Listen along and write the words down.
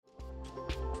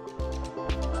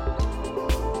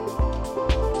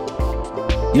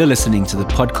You're listening to the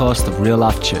podcast of Real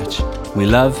Life Church. We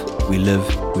love, we live,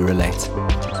 we relate.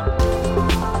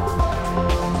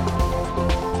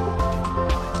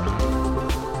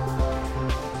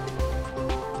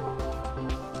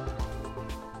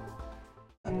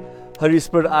 Holy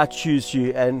Spirit, I choose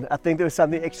you. And I think there was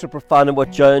something extra profound in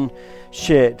what Joan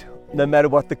shared, no matter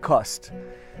what the cost.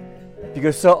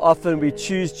 Because so often we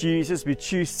choose Jesus, we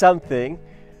choose something,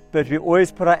 but we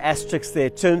always put our asterisks there,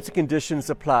 terms and conditions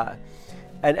apply.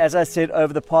 And as I said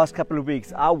over the past couple of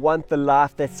weeks, I want the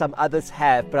life that some others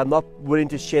have, but I'm not willing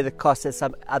to share the cost that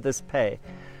some others pay.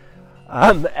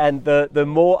 And the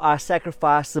more I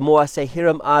sacrifice, the more I say, here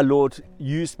am I, Lord,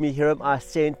 use me, here am I,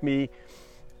 send me,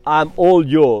 I'm all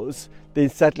yours,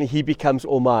 then suddenly he becomes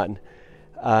all mine.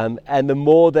 And the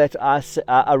more that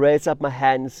I raise up my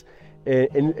hands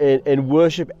in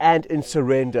worship and in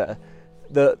surrender,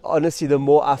 honestly, the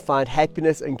more I find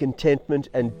happiness and contentment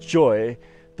and joy,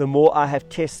 the more I have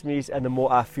testimonies and the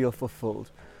more I feel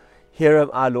fulfilled. Here am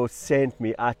I, Lord, send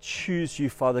me. I choose you,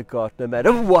 Father God, no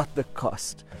matter what the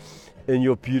cost, in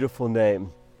your beautiful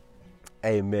name.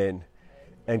 Amen.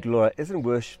 And glory. Isn't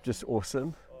worship just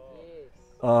awesome?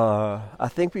 I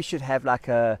think we should have like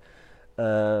a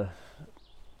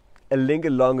linger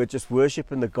longer, just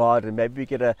worship in the garden. Maybe we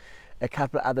get a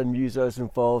couple of other musos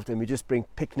involved, and we just bring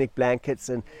picnic blankets,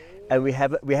 and we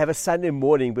have a Sunday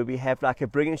morning where we have like a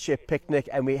bring and share picnic,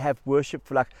 and we have worship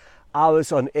for like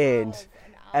hours on end,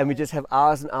 and we just have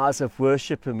hours and hours of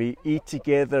worship, and we eat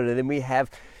together, and then we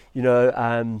have,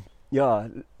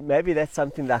 maybe that's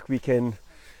something like we can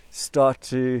start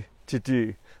to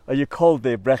do. Are you cold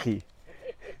there, Brachy?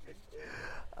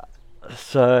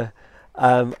 So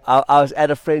I was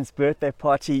at a friend's birthday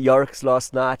party, Yorick's,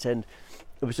 last night, and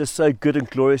it was just so good and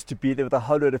glorious to be there with a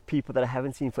whole load of people that I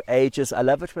haven't seen for ages. I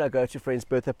love it when I go to friends'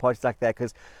 birthday parties like that,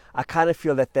 because I kind of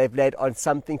feel that they've laid on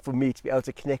something for me to be able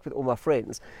to connect with all my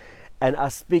friends. And I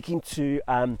was speaking to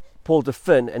Paul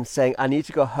DeFinn and saying, I need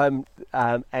to go home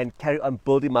and carry on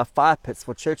building my fire pits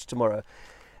for church tomorrow.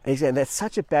 And he's saying, that's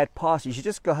such a bad pass. You should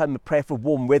just go home and pray for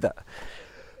warm weather.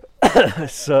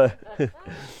 So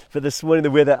for this morning, the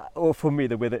weather, or for me,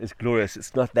 the weather is glorious.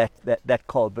 It's not that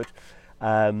cold, but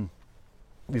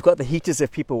we've got the heaters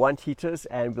if people want heaters,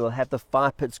 and we'll have the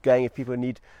fire pits going if people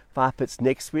need fire pits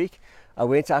next week. I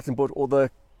went out and bought all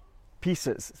the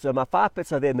pieces. So my fire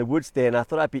pits are there in the woods there, and I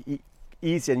thought I'd be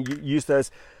easy and use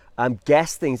those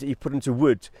gas things that you put into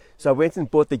wood. So I went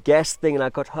and bought the gas thing, and I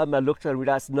got home and I looked at it and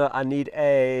realized, no, I need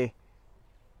a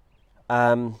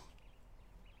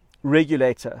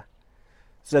regulator.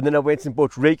 So then I went and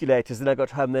bought regulators. Then I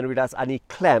got home and then I realized I need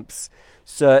clamps.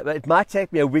 So it might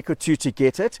take me a week or two to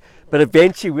get it, but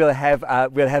eventually we'll have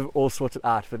it all sorted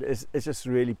out. But it's just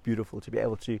really beautiful to be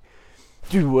able to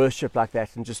do worship like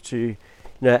that, and just to,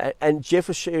 and Jeff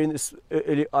was sharing this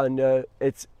earlier on.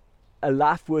 It's a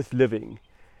life worth living,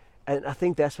 and I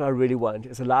think that's what I really want,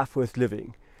 is a life worth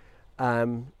living.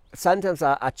 Sometimes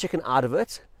I chicken out of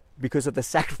it because of the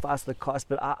sacrifice, the cost,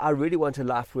 but I really want a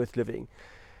life worth living.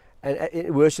 And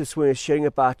in worship, when we're sharing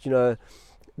about,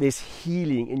 there's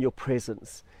healing in your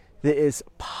presence. There is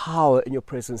power in your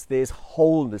presence. There's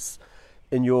wholeness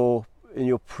in your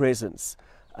presence.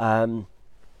 And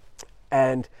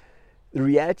the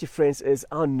reality, friends, is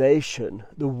our nation,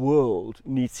 the world,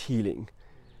 needs healing.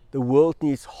 The world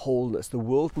needs wholeness. The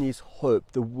world needs hope.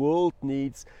 The world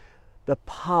needs the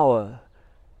power.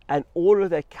 And all of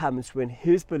that comes when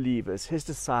his believers, his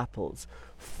disciples,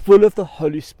 full of the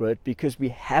Holy Spirit, because we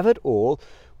have it all,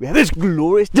 we have this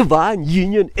glorious divine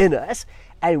union in us,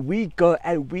 and we go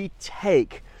and we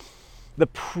take the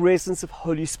presence of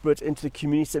Holy Spirit into the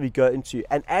communities that we go into.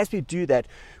 And as we do that,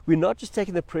 we're not just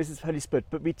taking the presence of Holy Spirit,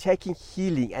 but we're taking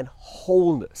healing and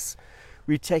wholeness.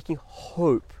 We're taking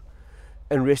hope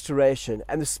and restoration.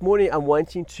 And this morning I'm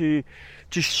wanting to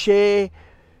share,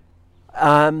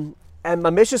 and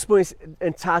my message this morning is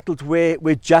entitled Where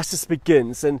Justice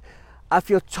Begins. And I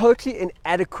feel totally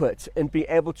inadequate in being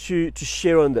able to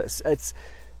share on this. It's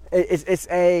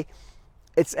a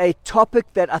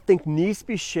topic that I think needs to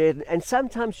be shared. And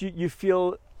sometimes you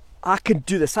feel, I can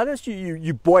do this. Sometimes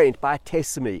you're buoyant by a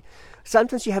testimony.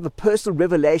 Sometimes you have a personal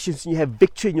revelation and you have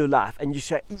victory in your life. And you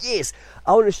say, yes,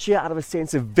 I want to share out of a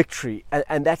sense of victory.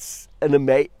 And that's an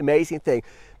amazing thing.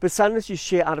 But sometimes you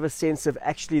share out of a sense of,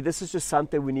 actually, this is just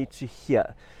something we need to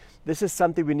hear. This is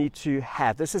something we need to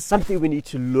have. This is something we need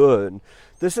to learn.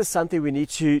 This is something we need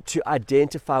to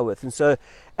identify with. And so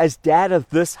as dad of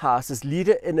this house, as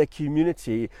leader in a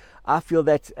community, I feel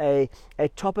that a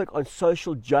topic on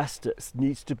social justice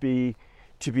needs to be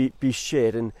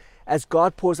shared. And as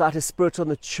God pours out his Spirit on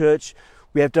the church,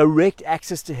 We have direct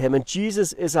access to him, and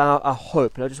Jesus is our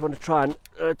hope. And I just want to try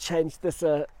and change this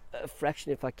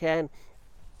fraction if I can.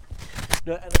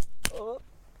 No,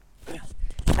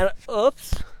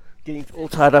 oops, getting all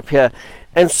tied up here.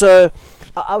 And so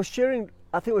I was sharing,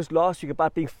 I think it was last week,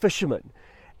 about being fishermen.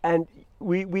 And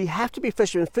we have to be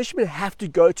fishermen. Fishermen have to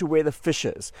go to where the fish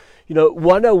is.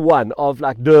 101 of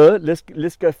like,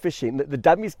 let's go fishing. The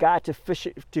dummy's guide to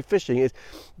fishing is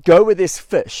go where there's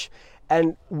fish.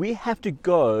 And we have to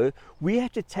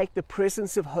take the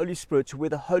presence of Holy Spirit to where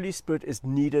the Holy Spirit is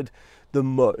needed the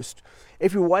most.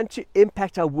 If we want to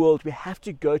impact our world, we have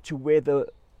to go to where the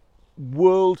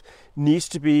world needs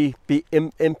to be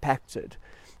impacted.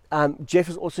 Jeff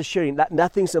is also sharing that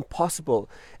nothing's impossible,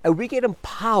 and we get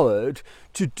empowered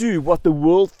to do what the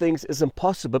world thinks is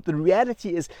impossible. But the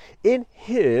reality is, in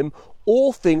him,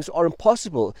 all things are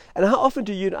impossible. And how often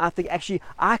do you and I think, actually,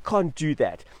 I can't do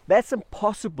that? That's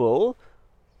impossible,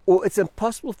 or it's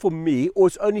impossible for me, or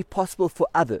it's only possible for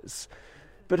others.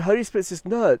 But Holy Spirit says,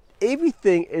 no,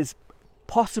 everything is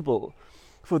possible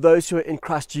for those who are in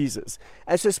Christ Jesus.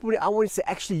 And so this morning, I want to say,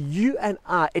 actually, you and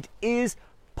I, it is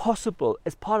possible,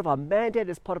 as part of our mandate,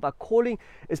 as part of our calling,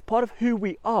 as part of who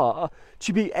we are,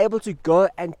 to be able to go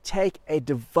and take a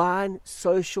divine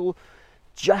social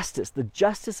justice, the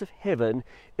justice of heaven,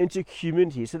 into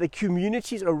community, so the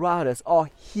communities around us are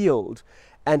healed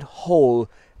and whole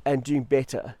and doing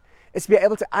better. It's to be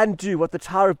able to undo what the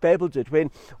Tower of Babel did,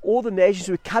 when all the nations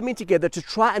were coming together to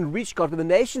try and reach God, when the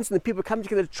nations and the people were coming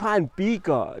together to try and be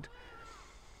God.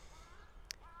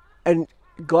 And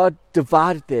God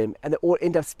divided them, and they all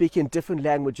ended up speaking different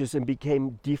languages and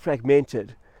became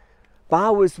defragmented.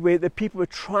 Bar was where the people were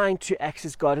trying to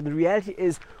access God, and the reality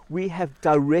is we have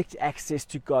direct access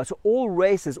to God. So all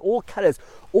races, all colors,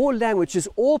 all languages,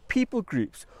 all people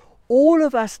groups, all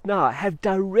of us now have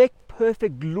direct,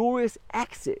 perfect, glorious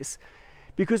access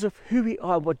because of who we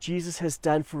are and what Jesus has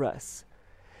done for us.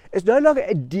 It's no longer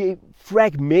a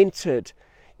defragmented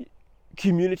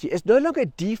community. It's no longer a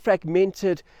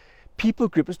defragmented people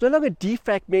group. It's no longer a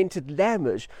defragmented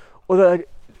language. Although,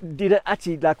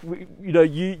 actually, like,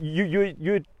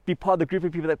 you'd be part of the group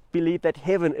of people that believe that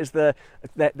heaven is that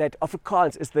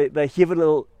Afrikaans is the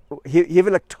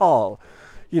heavenlik taal,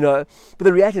 But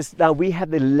the reality is, now we have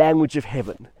the language of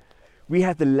heaven. We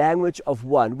have the language of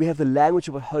one. We have the language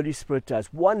of what Holy Spirit does.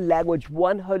 One language,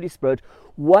 one Holy Spirit,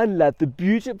 one love, the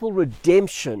beautiful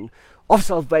redemption of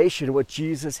salvation, what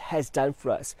Jesus has done for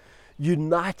us,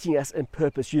 uniting us in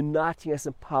purpose, uniting us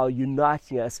in power,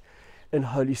 uniting us in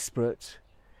Holy Spirit.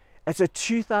 And so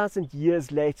 2,000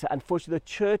 years later, unfortunately, the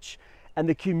church and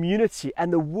the community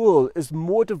and the world is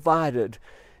more divided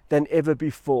than ever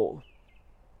before.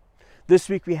 This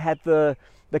week we had the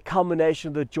culmination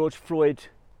of the George Floyd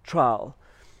trial,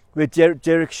 where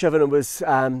Derek Chauvin was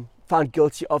found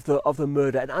guilty of the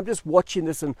murder. And I'm just watching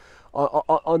this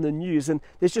on the news, and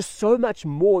there's just so much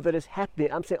more that is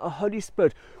happening. I'm saying, oh, Holy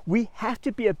Spirit, we have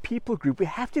to be a people group. We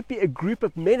have to be a group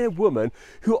of men and women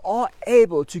who are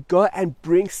able to go and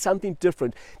bring something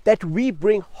different, that we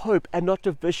bring hope and not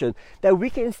division, that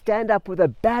we can stand up with a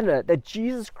banner that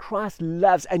Jesus Christ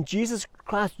loves and Jesus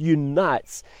Christ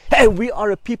unites, and we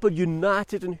are a people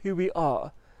united in who we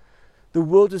are. The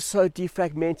world is so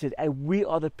defragmented, and we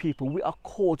are the people. We are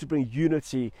called to bring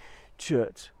unity to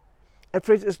it. And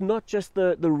friends, it's not just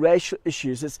the racial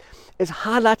issues. It's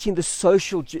highlighting the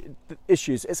social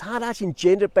issues. It's highlighting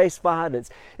gender-based violence.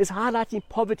 It's highlighting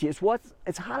poverty. It's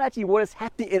highlighting what is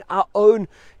happening in our own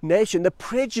nation, the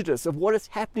prejudice of what is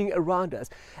happening around us.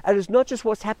 And it's not just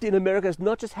what's happening in America. It's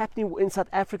not just happening in South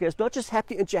Africa. It's not just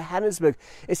happening in Johannesburg.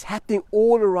 It's happening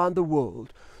all around the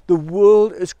world. The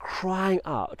world is crying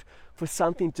out for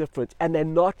something different, and they're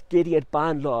not getting it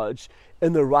by and large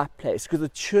in the right place, because the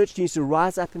church needs to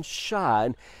rise up and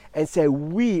shine and say,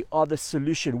 we are the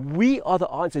solution, we are the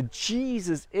answer.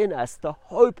 Jesus in us, the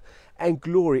hope and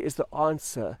glory, is the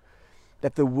answer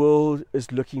that the world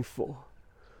is looking for.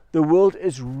 The world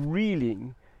is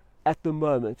reeling at the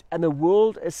moment, and the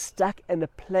world is stuck in a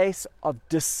place of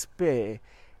despair,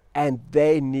 and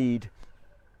they need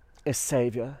a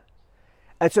savior.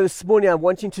 And so this morning I'm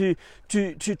wanting to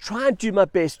try and do my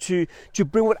best to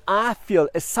bring what I feel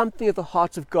is something of the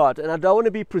heart of God. And I don't want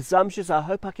to be presumptuous. I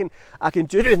hope I can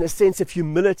do it in a sense of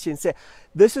humility and say,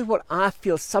 this is what I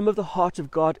feel some of the heart of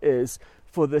God is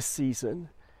for this season.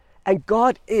 And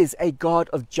God is a God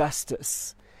of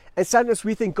justice. And sometimes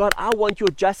we think, God, I want your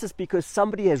justice because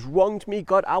somebody has wronged me.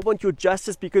 God, I want your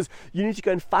justice because you need to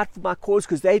go and fight for my cause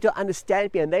because they don't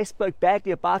understand me and they spoke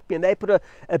badly about me and they put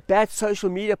a bad social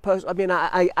media post. I mean,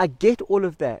 I get all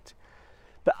of that.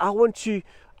 But I want to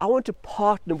I want to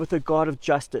partner with the God of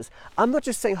justice. I'm not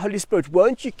just saying, Holy Spirit,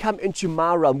 won't you come into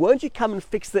my realm? Won't you come and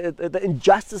fix the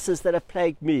injustices that have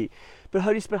plagued me? But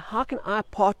Holy Spirit, how can I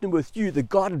partner with you, the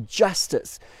God of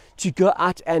justice, to go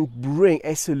out and bring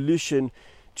a solution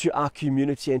to our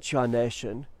community and to our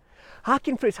nation? How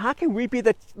can we be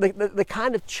the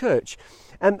kind of church,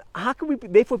 and how can we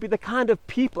therefore be the kind of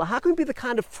people, how can we be the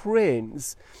kind of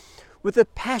friends with the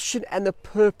passion and the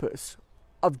purpose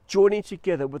of joining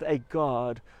together with a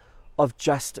God of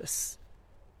justice?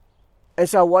 And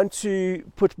so I want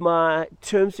to put my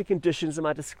terms and conditions and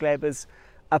my disclaimers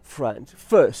up front.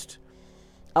 First,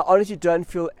 I honestly don't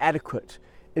feel adequate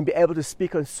in being able to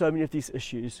speak on so many of these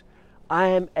issues. I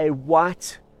am a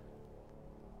white,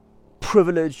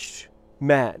 privileged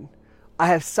man. I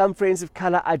have some friends of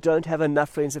color. I don't have enough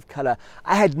friends of color.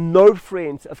 I had no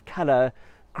friends of color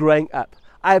growing up.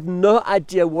 I have no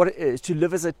idea what it is to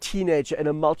live as a teenager in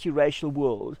a multiracial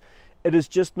world. It is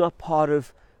just not part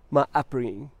of my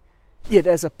upbringing. Yet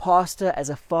as a pastor, as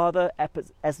a father,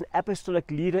 as an apostolic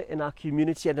leader in our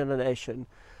community and in our nation,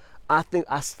 I think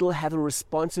I still have a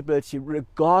responsibility,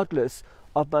 regardless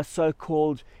of my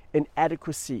so-called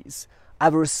inadequacies. I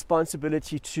have a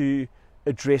responsibility to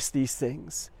address these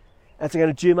things. And so I'm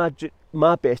going to do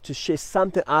my best to share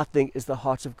something I think is the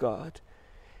heart of God.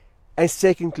 And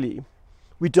secondly,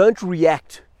 we don't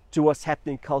react to what's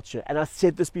happening in culture. And I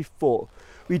said this before.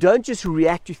 We don't just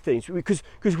react to things, because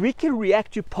we can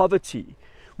react to poverty.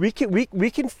 We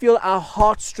can feel our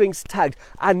heartstrings tugged.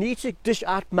 I need to dish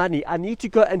out money. I need to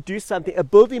go and do something. A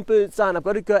building burns down. I've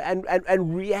got to go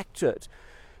and react to it.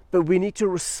 But we need to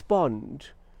respond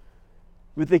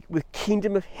with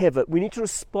kingdom of heaven. We need to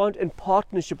respond in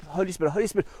partnership with Holy Spirit. Holy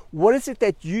Spirit, what is it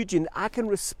that you do? And I can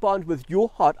respond with your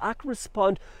heart. I can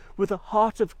respond with the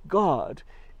heart of God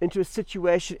into a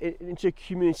situation, into a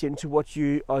community, into what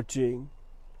you are doing.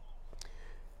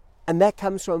 And that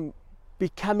comes from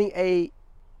becoming a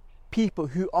people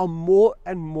who are more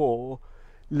and more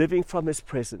living from His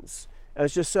presence. And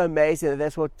it's just so amazing that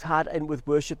that's what tied in with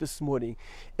worship this morning.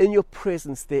 In your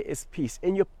presence there is peace.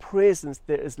 In your presence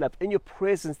there is love. In your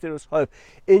presence there is hope.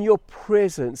 In your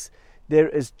presence there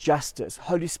is justice.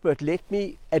 Holy Spirit, let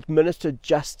me administer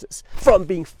justice from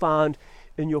being found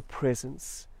in your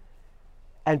presence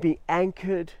and being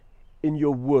anchored in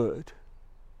your word.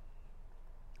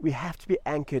 We have to be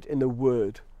anchored in the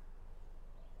word,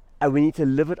 and we need to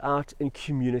live it out in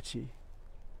community.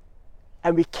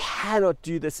 And we cannot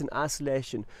do this in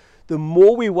isolation. The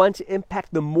more we want to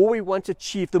impact, the more we want to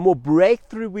achieve, the more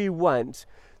breakthrough we want,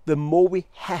 the more we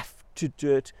have to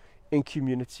do it in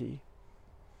community.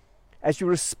 As you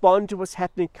respond to what's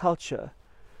happening in culture,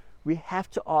 we have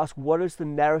to ask, what is the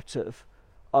narrative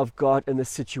of God in this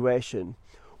situation?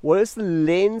 What is the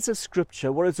lens of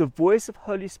Scripture? What is the voice of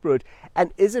Holy Spirit?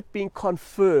 And is it being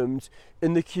confirmed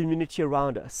in the community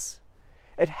around us?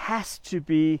 It has to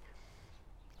be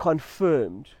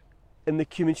confirmed in the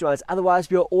community around us.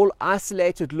 Otherwise, we are all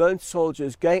isolated lone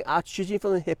soldiers going out shooting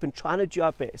from the hip and trying to do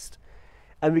our best.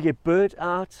 And we get burnt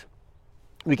out,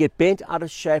 we get bent out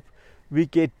of shape, we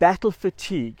get battle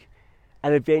fatigue,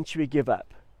 and eventually we give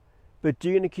up. But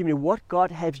doing in the community, what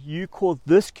God have you called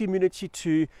this community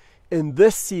to in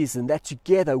this season, that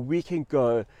together we can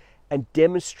go and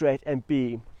demonstrate and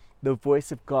be the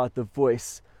voice of God, the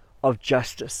voice of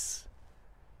justice.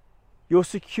 Your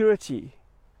security.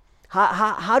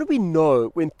 How do we know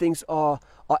when things are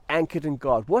anchored in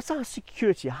God? What's our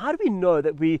security? How do we know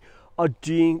that we are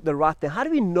doing the right thing? How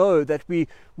do we know that we're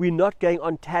not going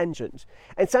on tangent?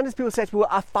 And sometimes people say to me, well,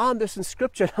 I found this in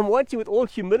Scripture. And I'm wanting with all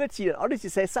humility and honesty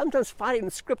to say, sometimes finding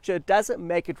in Scripture doesn't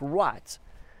make it right.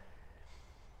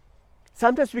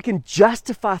 Sometimes we can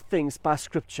justify things by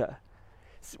Scripture.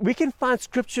 We can find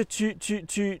Scripture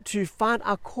to find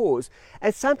our cause.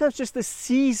 And sometimes just the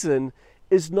season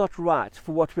is not right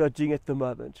for what we are doing at the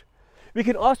moment. We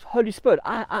can ask Holy Spirit.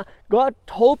 God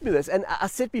told me this, and I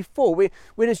said before,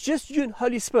 when it's just you and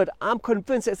Holy Spirit, I'm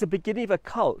convinced it's the beginning of a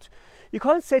cult. You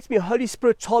can't say to me, Holy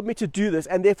Spirit told me to do this,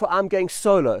 and therefore I'm going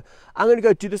solo. I'm going to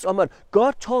go do this on my own.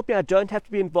 God told me I don't have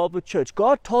to be involved with church.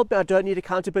 God told me I don't need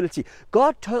accountability.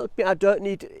 God told me I don't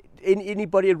need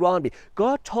anybody around me.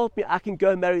 God told me I can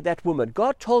go marry that woman.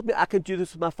 God told me I can do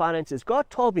this with my finances. God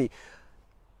told me.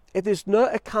 If there's no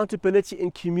accountability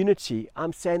in community,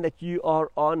 I'm saying that you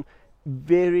are on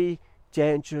very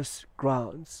dangerous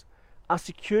grounds. Our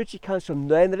security comes from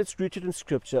knowing that it's rooted in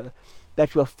Scripture,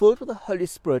 that we are filled with the Holy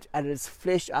Spirit, and it is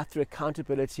fleshed out through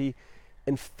accountability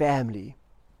in family.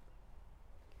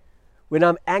 When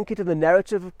I'm anchored in the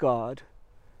narrative of God,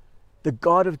 the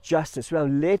God of justice, when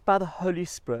I'm led by the Holy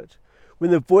Spirit,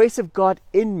 when the voice of God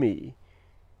in me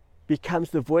becomes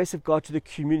the voice of God to the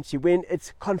community, when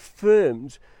it's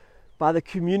confirmed by the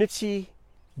community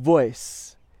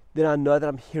voice, then I know that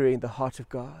I'm hearing the heart of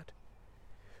God.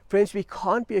 Friends, we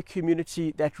can't be a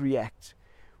community that reacts.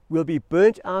 We'll be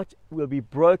burnt out, we'll be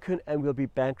broken, and we'll be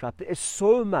bankrupt. There is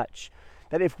so much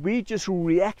that if we just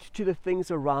react to the things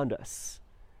around us,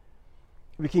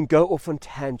 we can go off on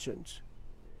tangent.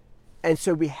 And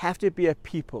so we have to be a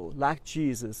people like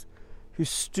Jesus who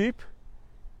stoop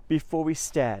before we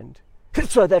stand,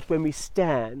 so that when we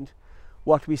stand,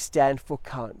 what we stand for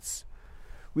counts.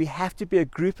 We have to be a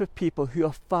group of people who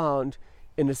are found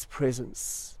in His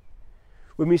presence.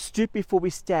 When we stoop before we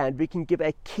stand, we can give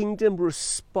a kingdom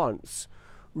response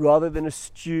rather than a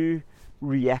stew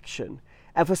reaction.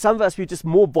 And for some of us, we're just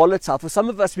more volatile. For some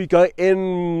of us, we go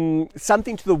in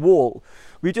something to the wall.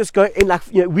 We just go in like,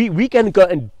 we're going to go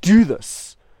and do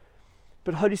this.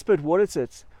 But Holy Spirit, what is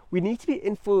it? We need to be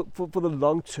in for the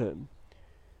long term.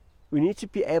 We need to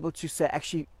be able to say,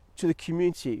 actually, to the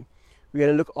community, we're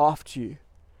going to look after you.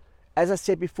 As I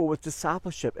said before, with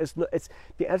discipleship, it's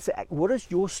being able to say, what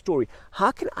is your story?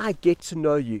 How can I get to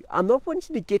know you? I'm not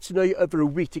wanting to get to know you over a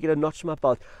week to get a notch in my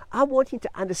belt. I'm wanting to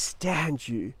understand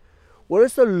you. What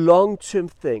is the long-term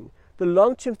thing? The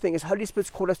long-term thing is Holy Spirit's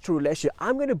called us to a relationship.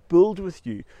 I'm going to build with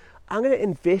you. I'm going to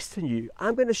invest in you.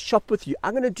 I'm going to shop with you.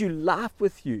 I'm going to do life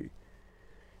with you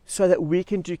so that we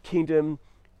can do kingdom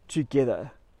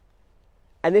together.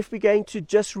 And if we're going to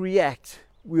just react,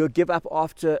 we'll give up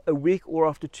after a week or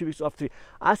after 2 weeks, after.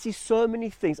 I see so many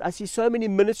things. I see so many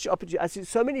ministry opportunities. I see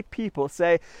so many people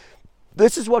say,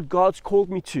 this is what God's called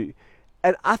me to.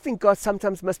 And I think God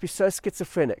sometimes must be so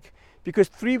schizophrenic, because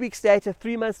 3 weeks later,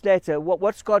 3 months later,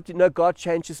 what's God do? No, God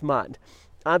changed His mind.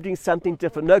 I'm doing something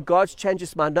different. No, God's changed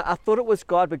His mind. No, I thought it was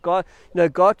God, but God,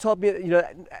 God told me,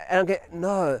 and I'm going,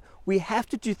 no, we have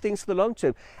to do things for the long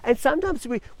term. And sometimes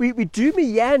we do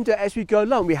meander as we go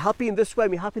along. We're helping in this way,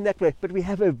 we're helping that way, but we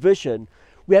have a vision.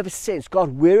 We have a sense.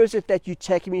 God, where is it that you're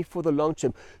taking me for the long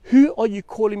term? Who are you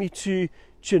calling me to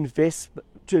invest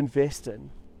in?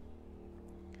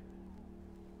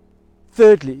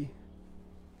 Thirdly,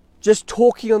 just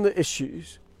talking on the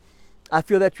issues, I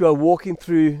feel that you are walking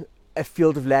through a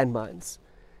field of landmines.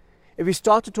 If we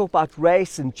start to talk about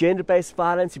race and gender-based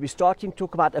violence, if we start to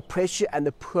talk about oppression and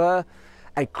the poor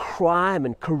and crime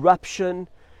and corruption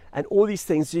and all these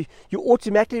things, you're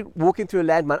automatically walking through a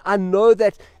landmine. I know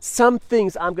that some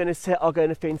things I'm going to say are going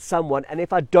to offend someone, and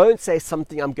if I don't say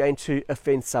something, I'm going to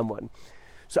offend someone.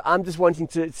 So I'm just wanting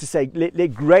to say,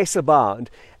 let grace abound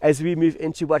as we move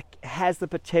into what has the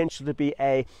potential to be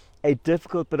a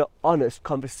difficult but an honest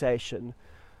conversation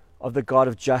of the God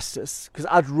of justice. Because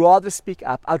I'd rather speak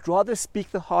up, I'd rather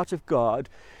speak the heart of God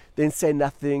than say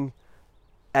nothing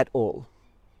at all.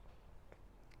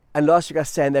 And last week I was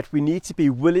saying that we need to be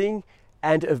willing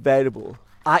and available,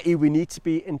 i.e. we need to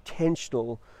be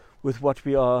intentional with what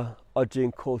we are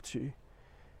doing called to.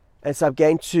 And so I'm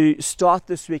going to start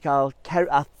this week. I'll carry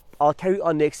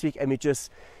on next week, and we just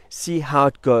see how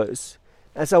it goes.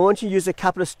 And so I want to use a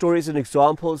couple of stories and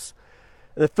examples.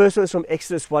 And the first one is from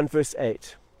Exodus 1 verse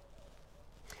 8.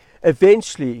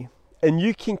 Eventually, a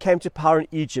new king came to power in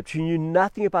Egypt who knew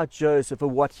nothing about Joseph or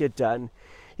what he had done.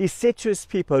 He said to his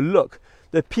people, look,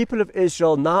 the people of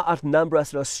Israel now outnumber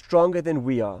us and are stronger than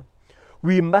we are.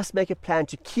 We must make a plan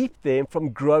to keep them from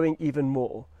growing even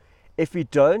more. If we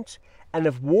don't, and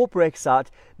if war breaks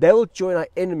out, they will join our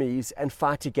enemies and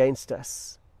fight against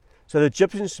us. So the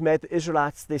Egyptians made the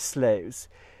Israelites their slaves.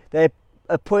 They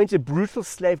appointed brutal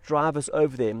slave drivers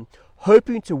over them,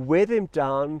 hoping to wear them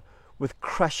down with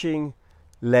crushing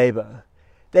labor.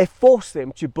 They forced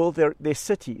them to build their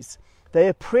cities. They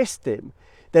oppressed them.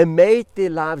 They made their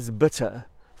lives bitter,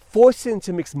 forcing them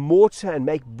to mix mortar and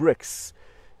make bricks,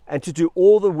 and to do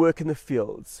all the work in the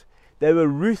fields. They were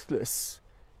ruthless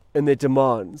in their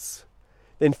demands.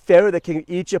 Then Pharaoh, the king of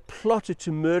Egypt, plotted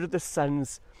to murder the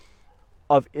sons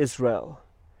of Israel.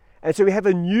 And so we have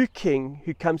a new king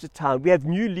who comes to town. We have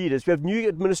new leaders. We have new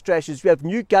administrations. We have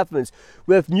new governments.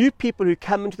 We have new people who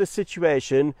come into the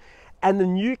situation. And the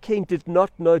new king did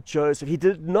not know Joseph. He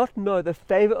did not know the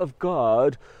favor of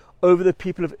God over the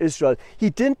people of Israel.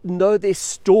 He didn't know their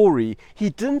story.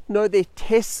 He didn't know their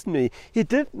testimony. He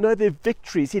didn't know their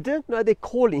victories. He didn't know their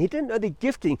calling. He didn't know their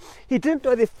gifting. He didn't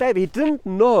know their favor. He didn't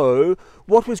know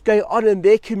what was going on in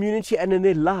their community and in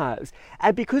their lives.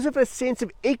 And because of a sense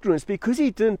of ignorance, because he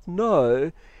didn't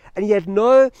know, and he had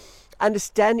no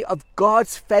understanding of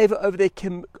God's favor over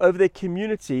their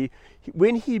community,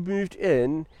 when he moved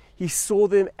in, he saw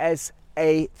them as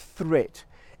a threat.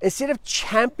 instead of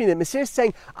championing them, instead of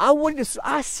saying,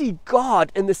 I see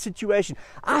God in this situation,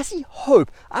 I see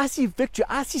hope, I see victory,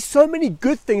 I see so many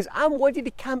good things, I'm wanting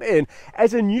to come in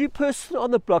as a new person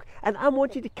on the block, and I'm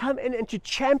wanting to come in and to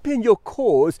champion your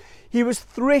cause, he was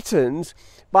threatened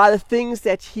by the things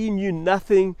that he knew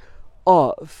nothing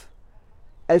of.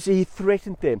 And so he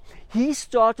threatened them. He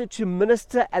started to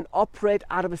minister and operate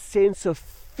out of a sense of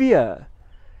fear.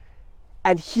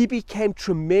 And he became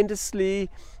tremendously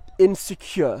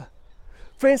insecure.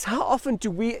 Friends, how often do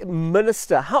we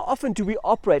minister? How often do we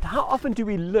operate? How often do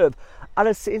we live out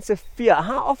of a sense of fear?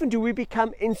 How often do we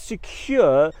become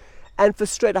insecure and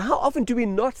frustrated? How often do we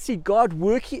not see God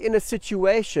working in a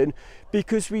situation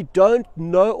because we don't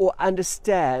know or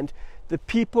understand the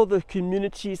people, the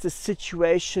communities, the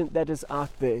situation that is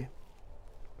out there?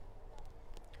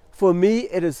 For me,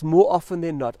 it is more often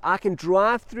than not. I can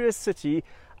drive through a city,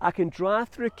 I can drive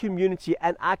through a community,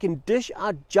 and I can dish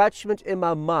out judgment in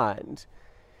my mind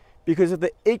because of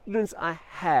the ignorance I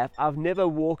have. I've never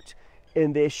walked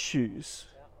in their shoes.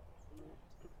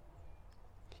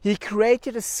 He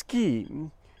created a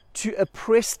scheme to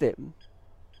oppress them.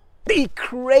 He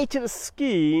created a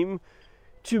scheme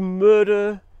to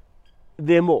murder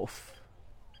them off.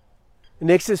 In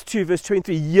Exodus 2 verse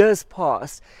 23, years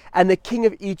passed and the king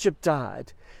of Egypt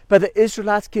died, but the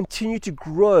Israelites continued to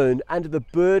groan under the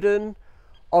burden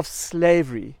of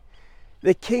slavery.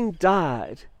 The king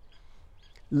died.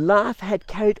 Life had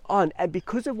carried on, and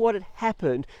because of what had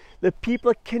happened, the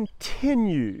people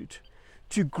continued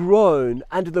to groan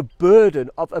under the burden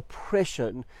of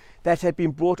oppression that had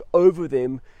been brought over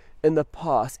them in the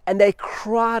past, and they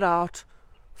cried out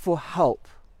for help.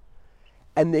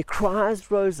 And their cries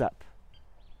rose up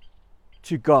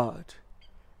to God,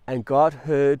 and God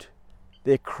heard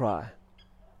their cry.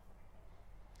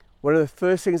 One of the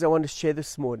first things I want to share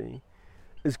this morning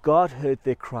is God heard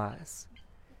their cries,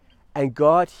 and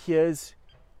God hears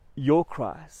your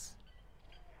cries.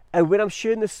 And when I'm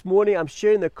sharing this morning, I'm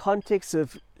sharing the context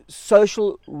of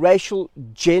social, racial,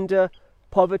 gender,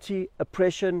 poverty,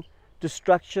 oppression,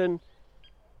 destruction,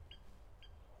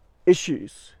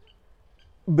 issues.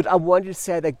 But I wanted to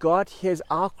say that God hears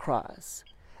our cries,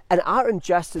 and our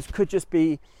injustice could just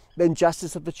be the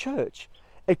injustice of the church.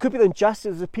 It could be the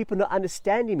injustice of people not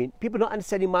understanding me, people not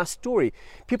understanding my story,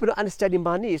 people not understanding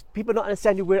my needs, people not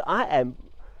understanding where I am,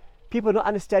 people not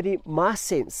understanding my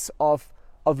sense of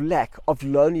lack, of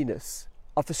loneliness,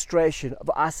 of frustration, of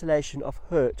isolation, of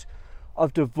hurt,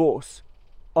 of divorce,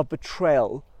 of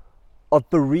betrayal, of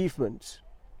bereavement.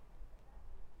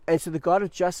 And so the God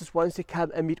of justice wants to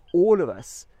come and meet all of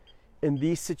us in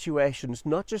these situations,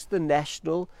 not just the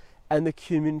national and the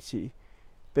community,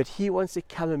 but he wants to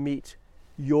come and meet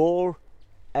your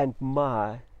and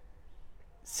my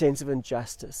sense of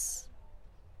injustice.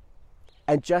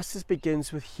 And justice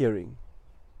begins with hearing.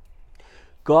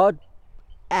 God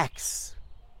acts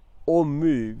or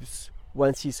moves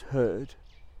once he's heard.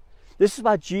 This is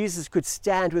why Jesus could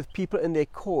stand with people in their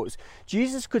cause.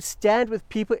 Jesus could stand with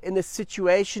people in the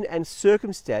situation and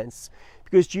circumstance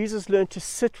because Jesus learned to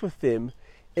sit with them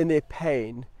in their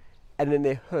pain and in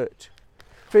their hurt.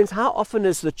 Friends, how often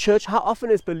as the church, how often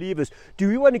as believers, do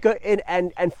we want to go in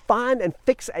and find and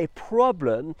fix a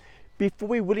problem before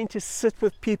we're willing to sit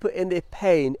with people in their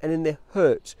pain and in their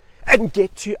hurt and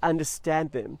get to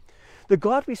understand them? The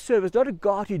God we serve is not a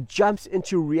God who jumps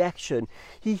into reaction.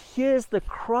 He hears the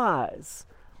cries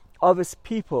of his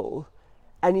people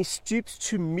and he stoops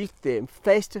to meet them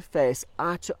face to face,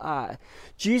 eye to eye.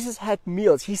 Jesus had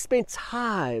meals. He spent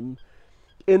time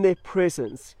in their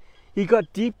presence. He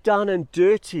got deep down and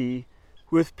dirty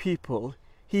with people.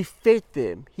 He fed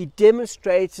them. He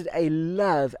demonstrated a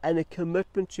love and a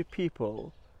commitment to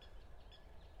people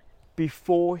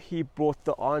before he brought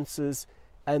the answers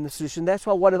and the solution. That's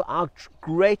why one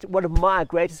of my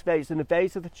greatest values and the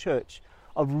values of the church,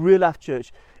 of Real Life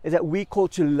Church, is that we're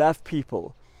called to love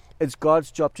people. It's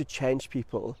God's job to change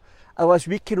people. Otherwise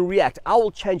we can react. I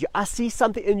will change you. I see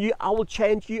something in you. I will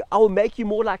change you. I will make you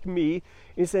more like me.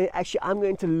 And say, actually, I'm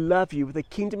going to love you with the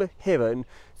kingdom of heaven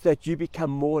so that you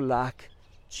become more like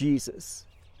Jesus.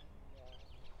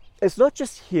 It's not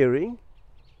just hearing.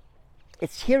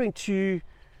 It's hearing to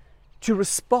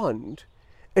respond.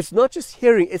 It's not just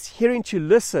hearing, it's hearing to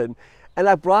listen. And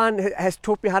like Brian has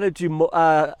taught me how to do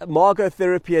Margot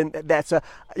therapy, and that's I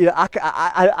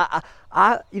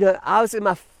was in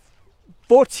my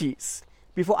 40s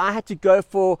before I had to go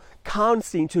for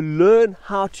counseling to learn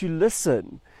how to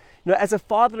listen. As a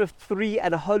father of 3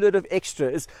 and a whole lot of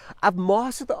extras, I've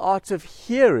mastered the art of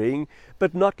hearing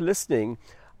but not listening.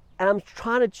 And I'm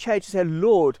trying to change to say,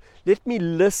 Lord, let me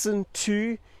listen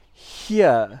to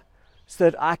hear so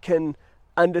that I can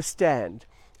understand.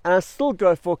 And I still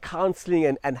go for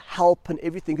counseling and help and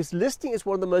everything, because listening is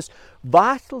one of the most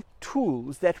vital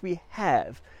tools that we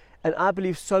have. And I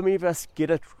believe so many of us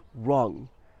get it wrong.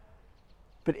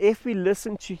 But if we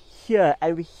listen to hear,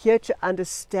 and we hear to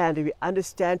understand, and we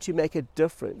understand to make a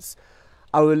difference,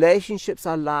 our relationships,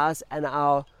 our lives, and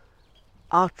our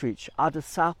outreach, our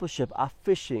discipleship, our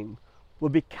fishing will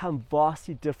become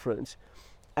vastly different,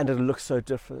 and it'll look so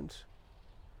different.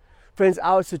 Friends,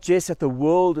 I would suggest that the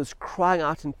world is crying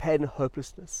out in pain and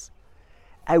hopelessness,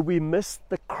 and we miss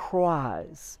the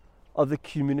cries of the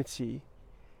community.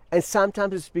 And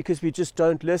sometimes it's because we just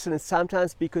don't listen, and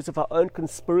sometimes because of our own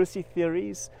conspiracy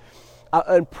theories, our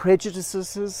own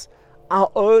prejudices,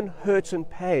 our own hurt and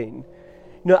pain.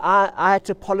 You know, I had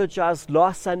to apologize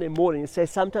last Sunday morning and say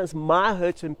sometimes my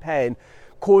hurt and pain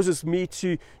causes me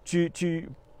to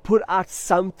put out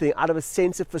something out of a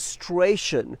sense of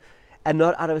frustration, and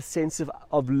not out of a sense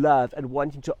of love and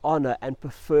wanting to honor and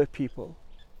prefer people.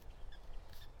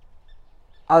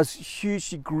 I was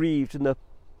hugely grieved in the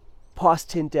past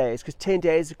 10 days, because 10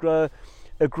 days ago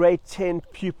a grade 10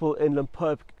 pupil in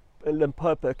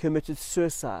Limpopo committed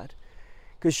suicide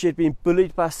because she had been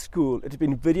bullied by school. It had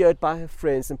been videoed by her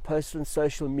friends and posted on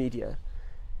social media,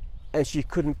 and she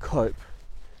couldn't cope,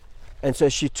 and so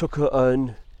she took her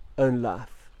own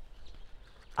life.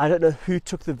 I don't know who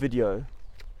took the video.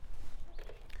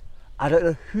 I don't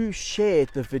know who shared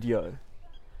the video.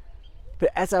 But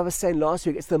as I was saying last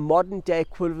week, it's the modern day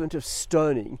equivalent of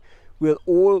stoning. We'll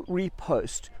all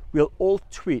repost, we'll all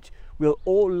tweet, we'll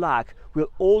all like,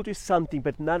 we'll all do something,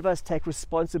 but none of us take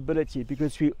responsibility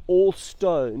because we all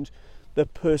stoned the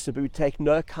person, but we take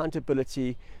no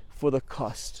accountability for the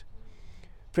cost.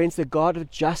 Friends, the God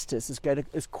of justice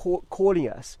is calling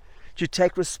us to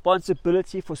take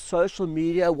responsibility for social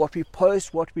media, what we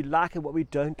post, what we like, and what we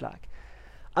don't like.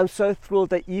 I'm so thrilled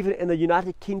that even in the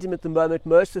United Kingdom at the moment,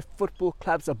 most of the football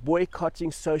clubs are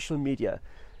boycotting social media.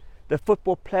 The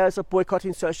football players are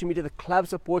boycotting social media. The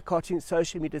clubs are boycotting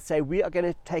social media to say we are going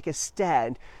to take a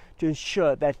stand to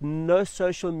ensure that no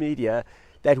social media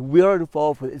that we're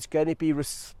involved with is going to be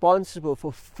responsible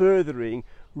for furthering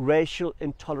racial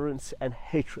intolerance and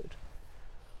hatred.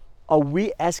 Are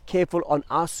we as careful on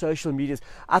our social medias?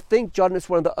 I think John is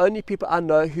one of the only people I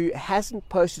know who hasn't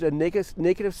posted a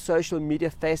negative social media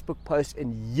Facebook post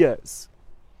in years.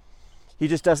 He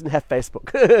just doesn't have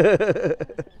Facebook.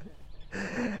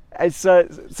 And so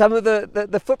some of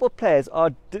the football players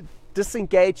are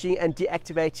disengaging and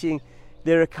deactivating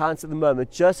their accounts at the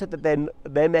moment, just so that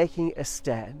they're making a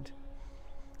stand.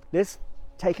 Let's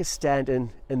take a stand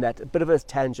in that, a bit of a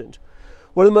tangent.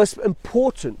 One of the most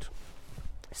important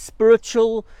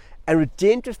spiritual and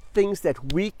redemptive things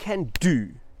that we can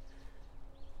do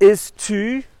is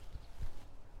to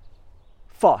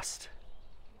fast.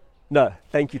 No,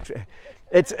 thank you.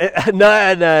 It's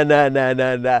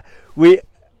no. We're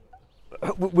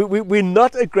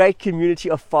not a great community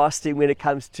of fasting when it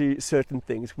comes to certain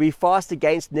things. We fast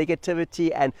against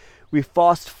negativity, and we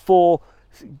fast for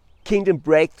kingdom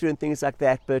breakthrough and things like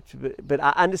that. But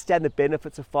I understand the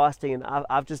benefits of fasting, and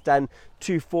I've just done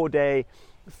 2 4-day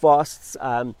fasts,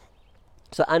 so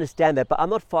I understand that. But I'm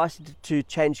not fasting to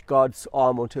change God's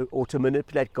arm or to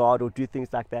manipulate God or do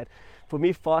things like that. For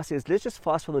me, fasting is let's just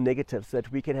fast from the negatives so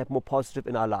that we can have more positive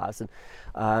in our lives.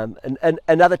 And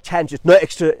another tangent, no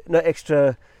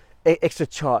extra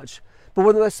charge. But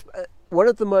one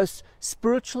of the most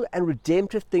spiritual and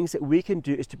redemptive things that we can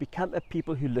do is to become a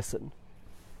people who listen,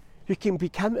 who can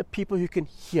become a people who can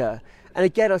hear. And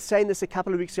again, I was saying this a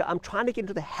couple of weeks ago, I'm trying to get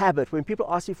into the habit when people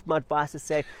ask me for my advice to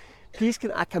say, please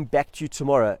can I come back to you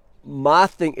tomorrow? My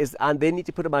thing is I then need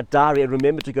to put in my diary and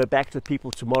remember to go back to people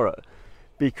tomorrow.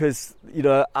 Because, you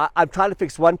know, I'm trying to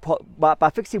fix by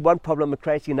fixing one problem, I'm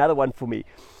creating another one for me.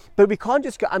 But we can't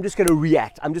just go, I'm just going to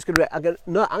react. I'm going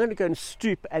to go and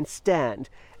stoop and stand,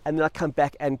 and then I'll come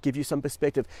back and give you some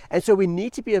perspective. And so we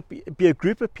need to be a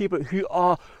group of people who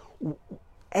are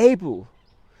able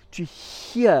to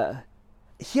hear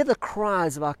the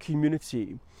cries of our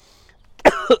community.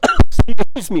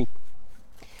 Excuse me.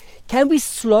 Can we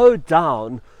slow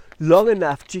down long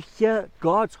enough to hear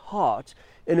God's heart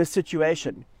in a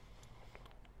situation?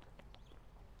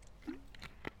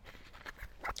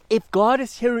 If God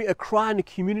is hearing a cry in the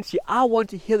community, I want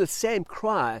to hear the same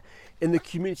cry in the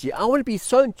community. I want to be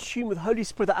so in tune with Holy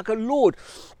Spirit that I go, Lord,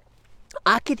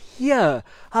 I can hear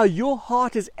how your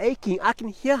heart is aching. I can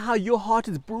hear how your heart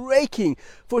is breaking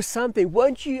for something.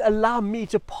 Won't you allow me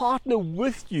to partner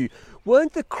with you?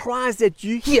 Won't the cries that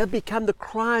you hear become the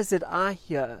cries that I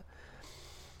hear?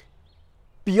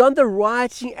 Beyond the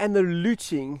rioting and the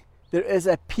looting, there is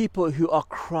a people who are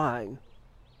crying.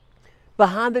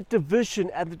 Behind the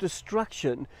division and the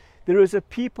destruction, there is a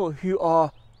people who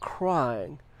are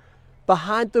crying.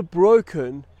 Behind the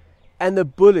broken and the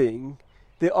bullying,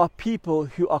 there are people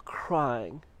who are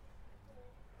crying.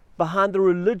 Behind the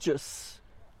religious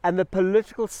and the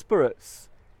political spirits,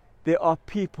 there are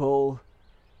people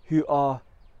who are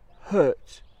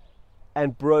hurt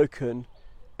and broken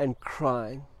and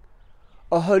crying.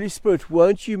 Oh, Holy Spirit,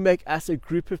 won't you make us a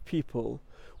group of people,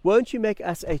 won't you make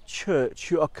us a church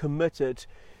who are committed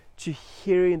to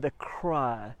hearing the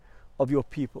cry of your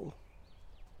people?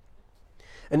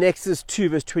 In Exodus 2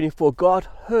 verse 24, God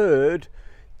heard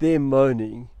their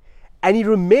moaning, and he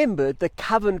remembered the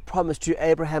covenant promise to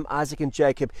Abraham, Isaac, and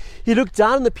Jacob. He looked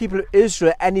down on the people of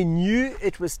Israel, and he knew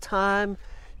it was time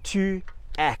to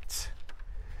act.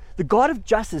 The God of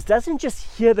justice doesn't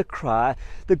just hear the cry,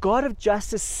 the God of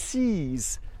justice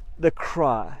sees the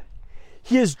cry.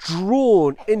 He is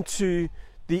drawn into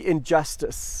the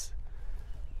injustice.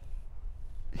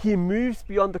 He moves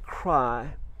beyond the cry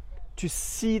to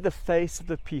see the face of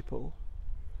the people.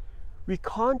 We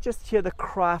can't just hear the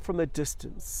cry from a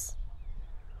distance.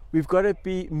 We've got to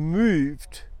be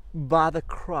moved by the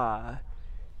cry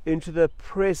into the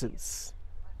presence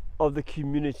of the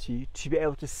community to be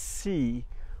able to see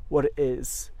what it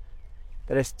is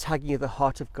that is tugging at the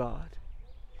heart of God.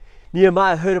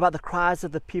 Nehemiah heard about the cries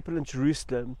of the people in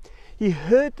Jerusalem. He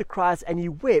heard the cries and he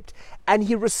wept, and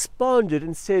he responded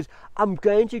and said, I'm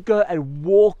going to go and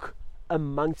walk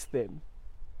amongst them.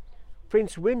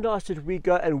 Friends, when last did we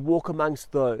go and walk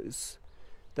amongst those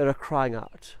that are crying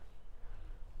out?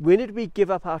 When did we give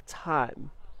up our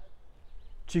time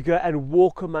to go and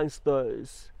walk amongst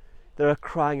those that are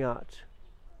crying out?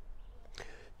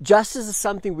 Justice is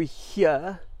something we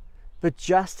hear, but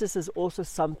justice is also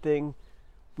something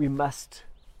we must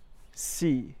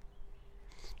see.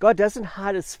 God doesn't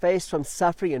hide his face from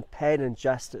suffering and pain and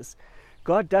justice.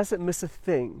 God doesn't miss a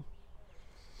thing.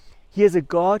 He is a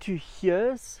God who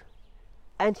hears,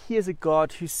 and he is a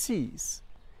God who sees.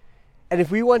 And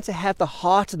if we want to have the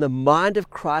heart and the mind of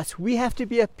Christ, we have to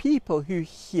be a people who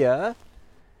hear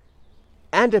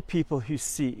and a people who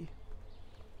see.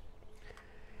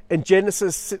 In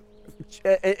Genesis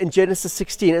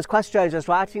 16, it's quite strange. I was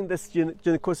writing this during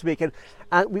the course of the week, and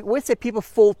we always say people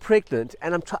fall pregnant,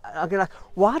 and I'm going like,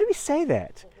 why do we say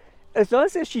that? It's not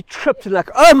as if she tripped and like,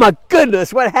 oh my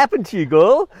goodness, what happened to you,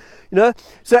 girl? You know.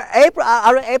 So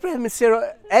Abraham and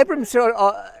Sarah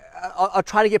are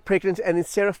trying to get pregnant, and then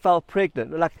Sarah fell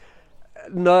pregnant. Like,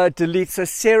 no, delete. So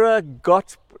Sarah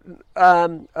got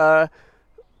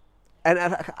and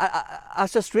I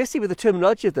was just wrestling with the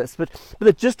terminology of this, but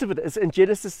the gist of it is in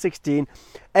Genesis 16,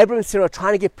 Abraham and Sarah are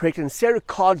trying to get pregnant, and Sarah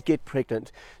can't get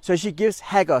pregnant. So she gives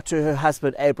Hagar to her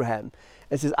husband Abraham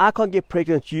and says, I can't get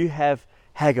pregnant, you have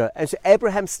Hagar. And so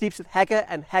Abraham sleeps with Hagar,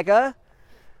 and Hagar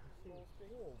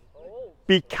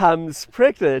becomes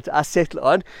pregnant. I settle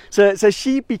on. So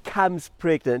she becomes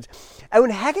pregnant. And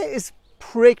when Hagar is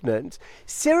pregnant,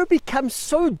 Sarah becomes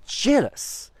so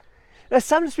jealous. Now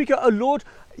sometimes we go, oh Lord,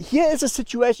 here is a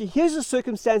situation, here's the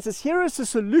circumstances, here is the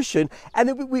solution, and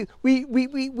then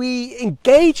we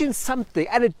engage in something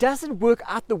and it doesn't work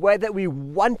out the way that we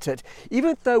want it,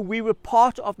 even though we were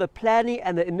part of the planning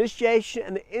and the initiation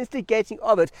and the instigating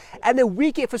of it, and then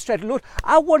we get frustrated. Lord,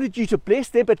 I wanted you to bless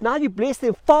them, but now you bless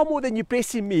them far more than you're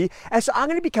blessing me, and so I'm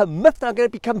going to become miffed, I'm going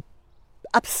to become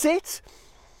upset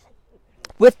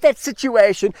with that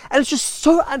situation, and it's just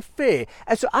so unfair.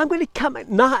 And so I'm going to come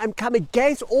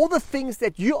against all the things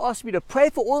that you asked me to pray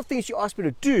for, all the things you asked me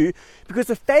to do, because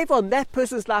the favor on that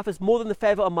person's life is more than the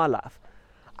favor on my life.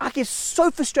 I get so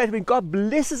frustrated when God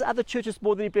blesses other churches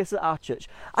more than he blesses our church.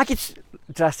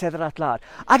 Did I say that out loud?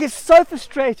 I get so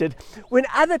frustrated when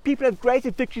other people have greater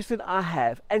victories than I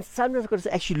have, and sometimes I've got to say,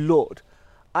 actually, Lord,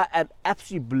 I am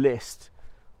absolutely blessed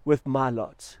with my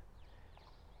lot.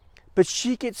 But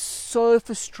she gets so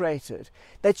frustrated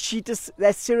that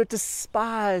Sarah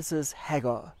despises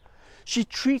Hagar. She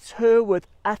treats her with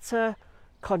utter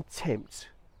contempt.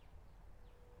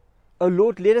 Oh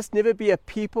Lord, let us never be a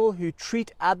people who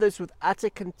treat others with utter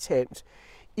contempt,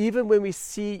 even when we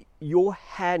see your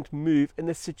hand move in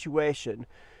the situation,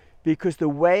 because the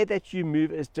way that you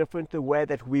move is different the way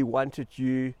that we wanted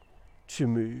you to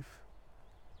move.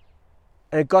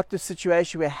 And it got to a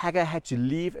situation where Hagar had to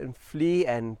leave and flee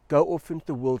and go off into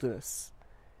the wilderness.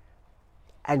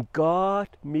 And God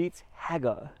meets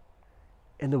Hagar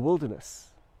in the wilderness.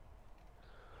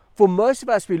 For most of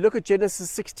us, we look at Genesis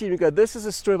 16 and we go, this is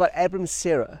a story about Abram and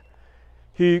Sarah,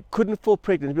 who couldn't fall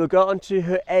pregnant. We'll go on to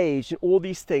her age and all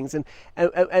these things. And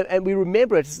we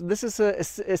remember it. This is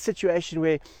a situation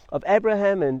where of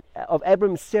Abraham and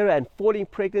Sarah and falling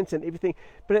pregnant and everything.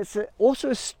 But it's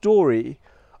also a story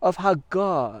of how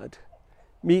God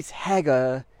meets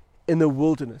Hagar in the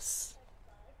wilderness,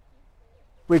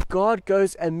 where God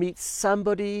goes and meets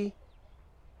somebody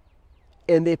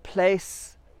in their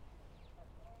place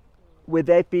where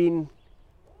they've been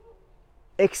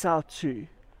exiled to,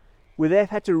 where they've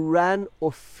had to run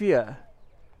or fear,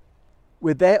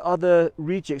 where they are the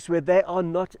rejects, where they are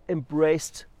not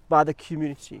embraced by the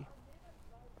community.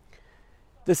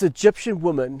 This Egyptian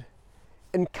woman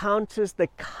encounters the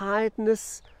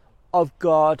kindness of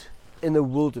God in the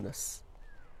wilderness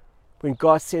when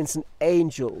God sends an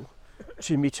angel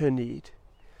to meet her need.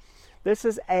 This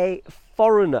is a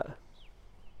foreigner.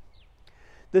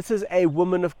 This is a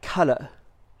woman of color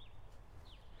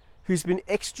who's been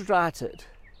extradited,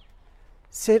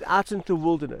 sent out into the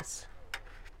wilderness.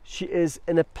 She is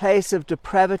in a place of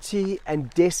depravity and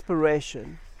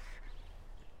desperation,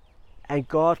 and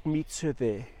God meets her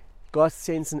there. God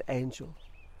sends an angel.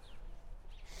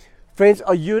 Friends,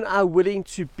 are you and I willing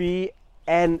to be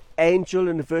an angel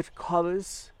in inverted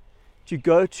commas, to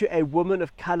go to a woman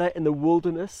of color in the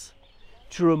wilderness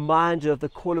to remind her of the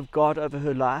call of God over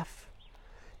her life?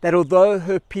 That although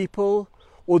the people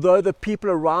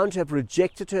around her have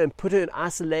rejected her and put her in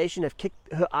isolation, have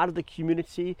kicked her out of the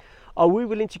community, are we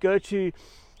willing to go to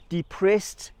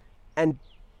depressed and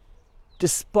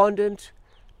despondent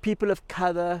people of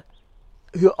color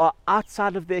who are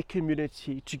outside of their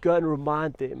community to go and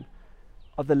remind them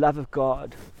of the love of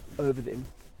God over them?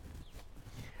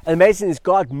 And amazing is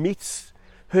God meets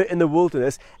her in the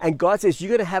wilderness, and God says, you're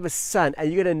going to have a son,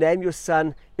 and you're going to name your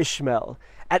son Ishmael.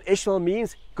 And Ishmael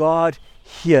means God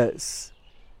hears.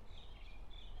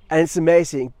 And it's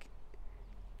amazing.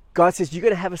 God says, you're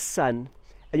going to have a son,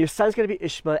 and your son's going to be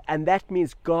Ishmael, and that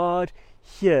means God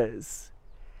hears.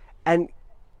 And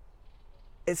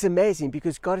it's amazing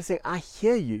because God is saying, I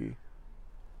hear you.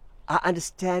 I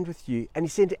understand with you. And he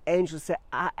sent an angel to say,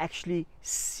 I actually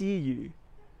see you.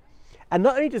 And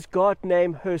not only does God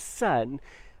name her son,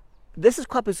 this is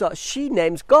quite bizarre, she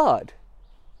names God.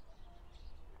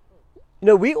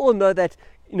 We all know that,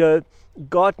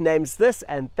 God names this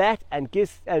and that and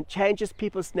gives and changes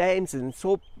people's names, and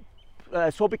Saul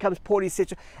becomes Paul,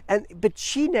 etc. But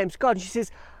she names God. And she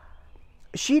says,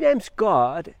 she names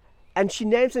God, and she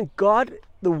names in God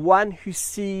the one who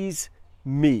sees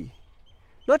me.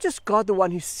 Not just God the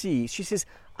one who sees. She says,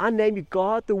 I name you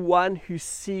God the one who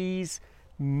sees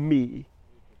me.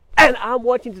 And I'm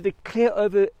wanting to declare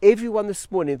over everyone this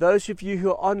morning, those of you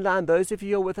who are online, those of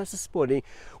you who are with us this morning,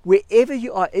 wherever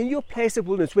you are in your place of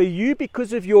wilderness, where you,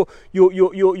 because of your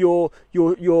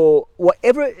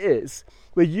whatever it is,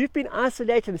 where you've been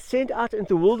isolated and sent out into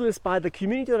the wilderness by the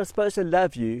community that are supposed to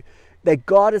love you, that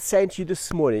God is saying to you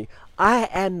this morning, I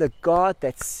am the God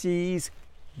that sees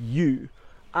you.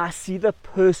 I see the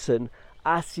person.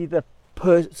 I see the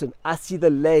person. I see the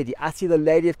lady. I see the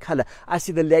lady of color. I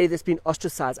see the lady that's been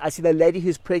ostracized. I see the lady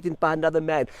who's pregnant by another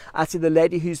man. I see the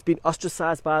lady who's been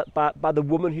ostracized by the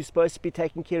woman who's supposed to be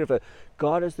taking care of her.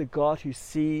 God is the God who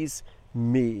sees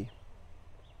me.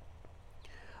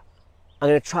 I'm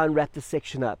going to try and wrap this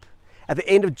section up. At the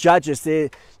end of Judges,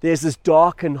 there's this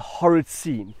dark and horrid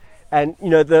scene. And,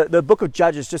 the book of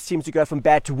Judges just seems to go from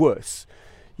bad to worse.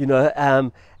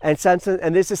 And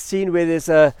there's a scene where there's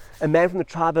a man from the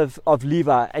tribe of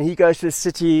Levi, and he goes to the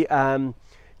city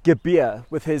Gibeah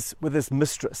with his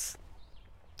mistress.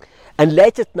 And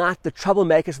late at night, the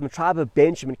troublemakers from the tribe of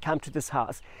Benjamin come to this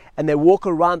house, and they walk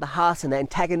around the house, and they're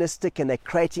antagonistic, and they're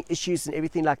creating issues and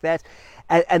everything like that.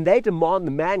 And they demand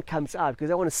the man comes out because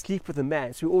they want to sleep with the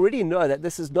man. So we already know that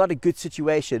this is not a good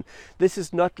situation. This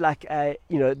is not like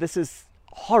this is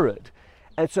horrid.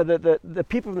 And so the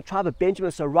people from the tribe of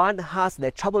Benjamin are around the house, and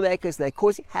they're troublemakers, and they're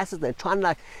causing hassles, and they're trying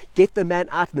to get the man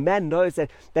out. And the man knows that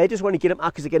they just want to get him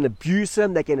out because they're going to abuse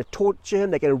him, they're going to torture him,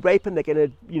 they're going to rape him, they're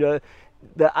going to,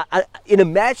 the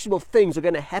unimaginable things are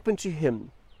going to happen to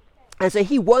him. And so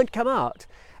he won't come out.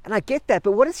 And I get that,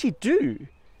 but what does he do?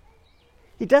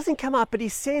 He doesn't come out, but he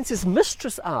sends his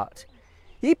mistress out.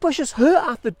 He pushes her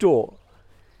out the door,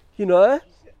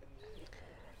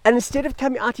 And instead of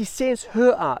coming out, he sends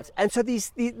her out. And so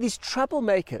these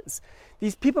troublemakers,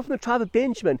 these people from the tribe of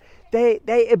Benjamin,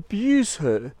 they abuse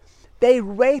her. They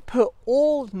rape her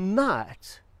all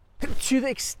night to the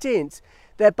extent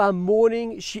that by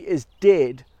morning she is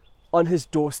dead on his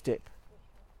doorstep.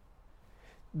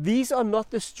 These are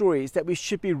not the stories that we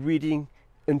should be reading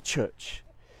in church.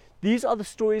 These are the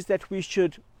stories that we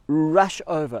should rush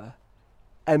over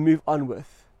and move on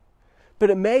with. But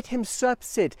it made him so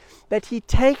upset that he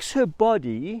takes her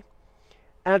body,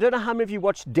 and I don't know how many of you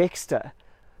watched Dexter,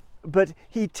 but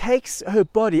he takes her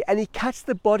body and he cuts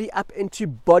the body up into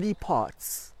body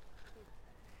parts,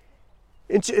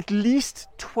 into at least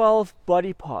 12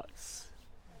 body parts.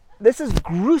 This is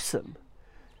gruesome.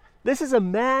 This is a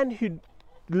man who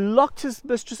locked his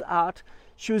mistress out.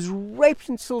 She was raped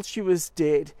until she was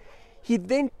dead. He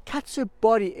then cuts her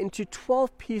body into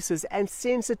 12 pieces and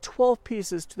sends the 12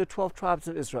 pieces to the 12 tribes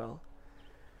of Israel.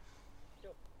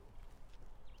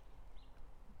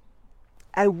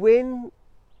 And when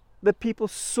the people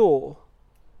saw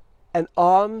an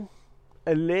arm,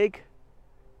 a leg,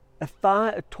 a thigh,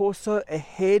 a torso, a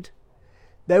head,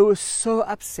 they were so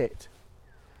upset.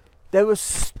 They were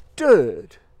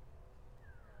stirred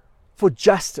for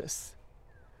justice.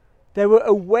 They were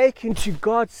awakened to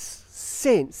God's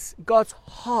sense, God's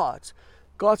heart,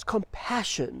 God's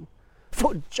compassion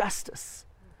for justice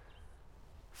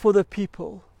for the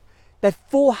people. That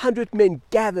 400 men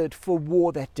gathered for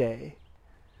war that day.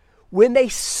 When they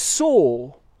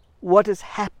saw what is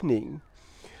happening,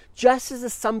 justice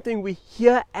is something we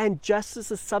hear and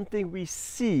justice is something we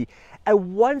see.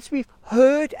 And once we've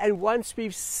heard and once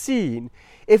we've seen,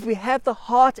 if we have the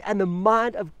heart and the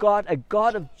mind of God, a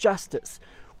God of justice,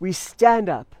 we stand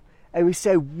up and we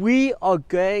say, we are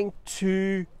going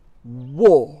to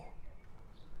war.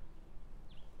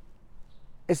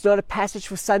 It's not a passage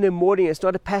for Sunday morning. It's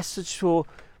not a passage for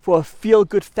a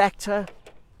feel-good factor.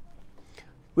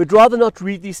 We'd rather not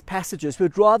read these passages.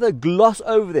 We'd rather gloss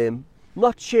over them,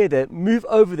 not share them, move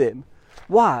over them.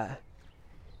 Why?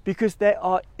 Because they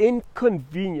are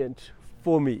inconvenient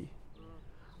for me.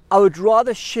 I would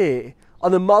rather share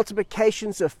on the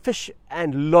multiplications of fish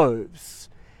and loaves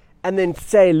and then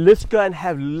say, let's go and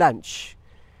have lunch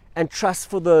and trust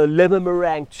for the lemon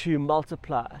meringue to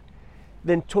multiply,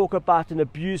 than talk about an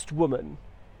abused woman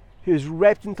who's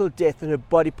raped until death and her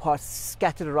body parts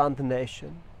scattered around the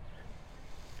nation.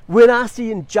 When I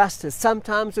see injustice,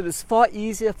 sometimes it is far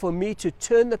easier for me to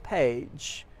turn the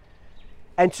page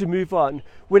and to move on.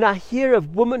 When I hear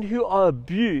of women who are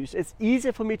abused, it's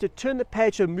easier for me to turn the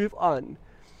page and move on.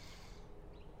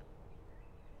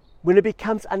 When it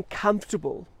becomes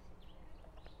uncomfortable,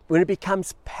 when it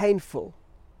becomes painful,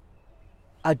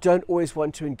 I don't always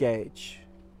want to engage.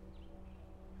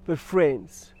 But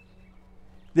friends,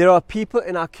 there are people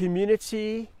in our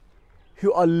community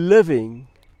who are living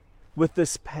with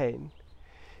this pain.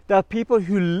 There are people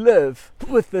who live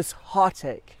with this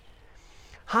heartache.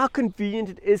 How convenient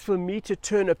it is for me to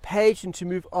turn a page and to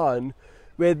move on,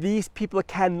 where these people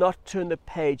cannot turn the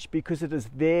page because it is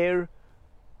their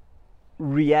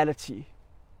reality.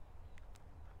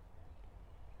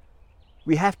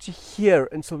 We have to hear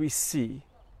until we see.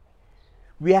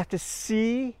 We have to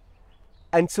see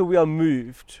until we are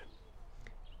moved.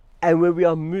 And when we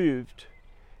are moved,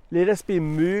 let us be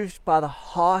moved by the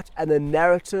heart and the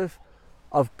narrative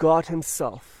of God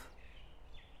Himself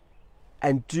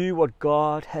and do what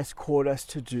God has called us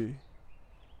to do.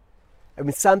 And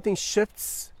when something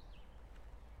shifts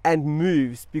and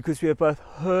moves because we have both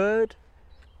heard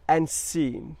and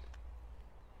seen,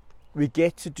 we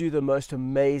get to do the most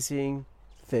amazing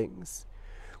things.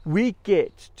 We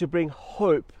get to bring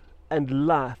hope and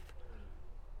life,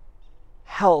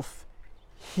 health,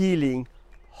 healing,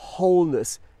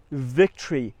 wholeness,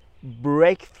 victory,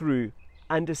 breakthrough,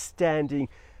 understanding,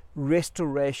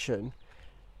 restoration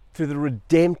through the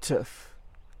redemptive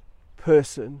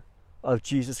person of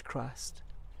Jesus Christ.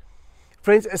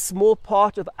 Friends, a small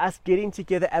part of us getting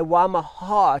together and why my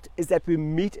heart is that we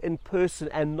meet in person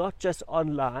and not just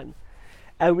online.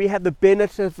 And we have the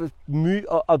benefit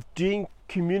of doing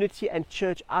community and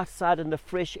church outside in the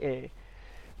fresh air.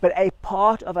 But a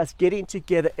part of us getting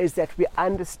together is that we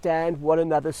understand one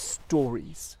another's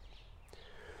stories.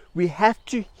 We have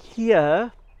to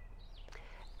hear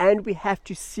and we have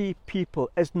to see people.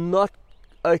 It's not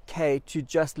okay to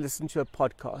just listen to a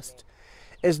podcast.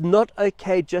 It's not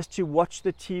okay just to watch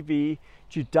the TV,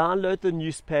 to download the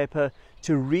newspaper,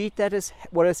 to read that is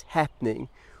what is happening.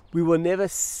 We will never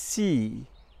see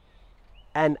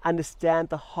and understand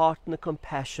the heart and the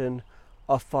compassion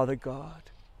of Father God.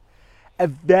 A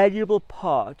valuable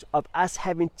part of us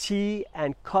having tea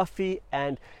and coffee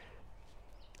and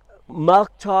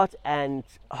milk tart and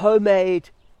homemade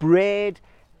bread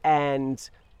and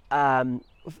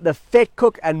the fat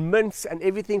cook and mince and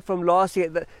everything from last year,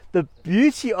 the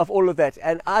beauty of all of that,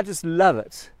 and I just love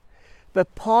it.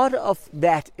 But part of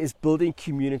that is building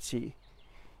community.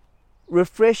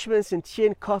 Refreshments and tea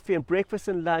and coffee and breakfast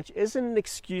and lunch isn't an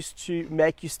excuse to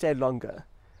make you stay longer.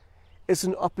 It's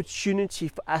an opportunity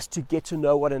for us to get to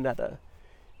know one another,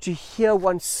 to hear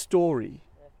one story,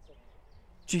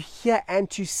 to hear and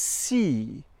to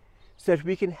see, so that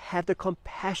we can have the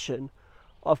compassion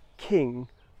of King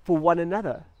for one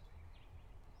another.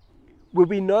 Will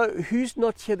we know who's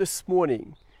not here this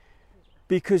morning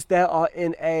because they are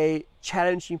in a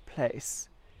challenging place,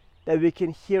 that we can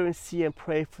hear and see and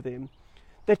pray for them?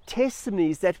 The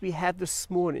testimonies that we have this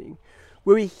morning,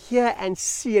 where we hear and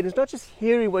see, and it's not just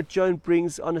hearing what Joan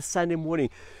brings on a Sunday morning,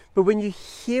 but when you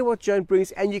hear what Joan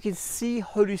brings and you can see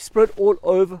Holy Spirit all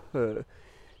over her,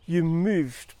 you're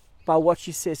moved by what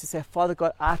she says to say, Father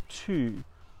God, I too,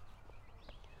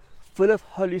 full of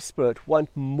Holy Spirit, want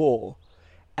more,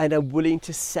 and I'm willing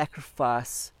to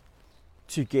sacrifice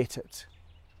to get it.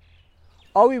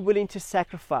 Are we willing to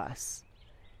sacrifice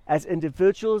as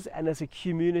individuals and as a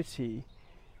community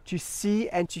to see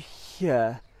and to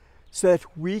hear, so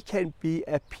that we can be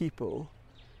a people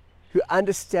who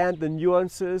understand the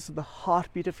nuances of the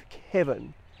heartbeat of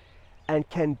heaven and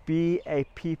can be a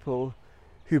people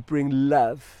who bring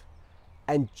love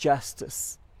and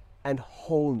justice and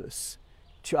wholeness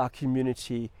to our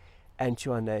community and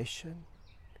to our nation?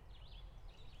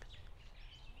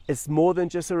 It's more than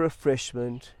just a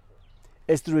refreshment.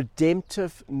 It's the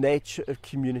redemptive nature of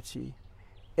community.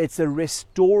 It's a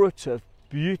restorative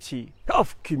beauty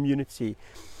of community.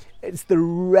 It's the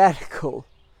radical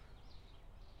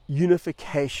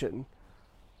unification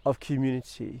of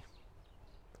community.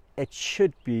 It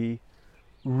should be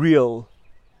real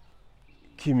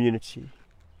community.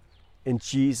 In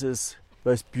Jesus'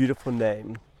 most beautiful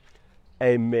name,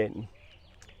 amen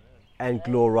and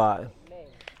glory.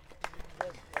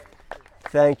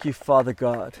 Thank you, Father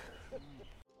God.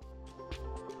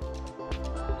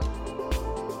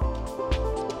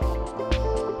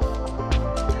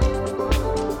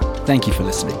 Thank you for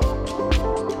listening.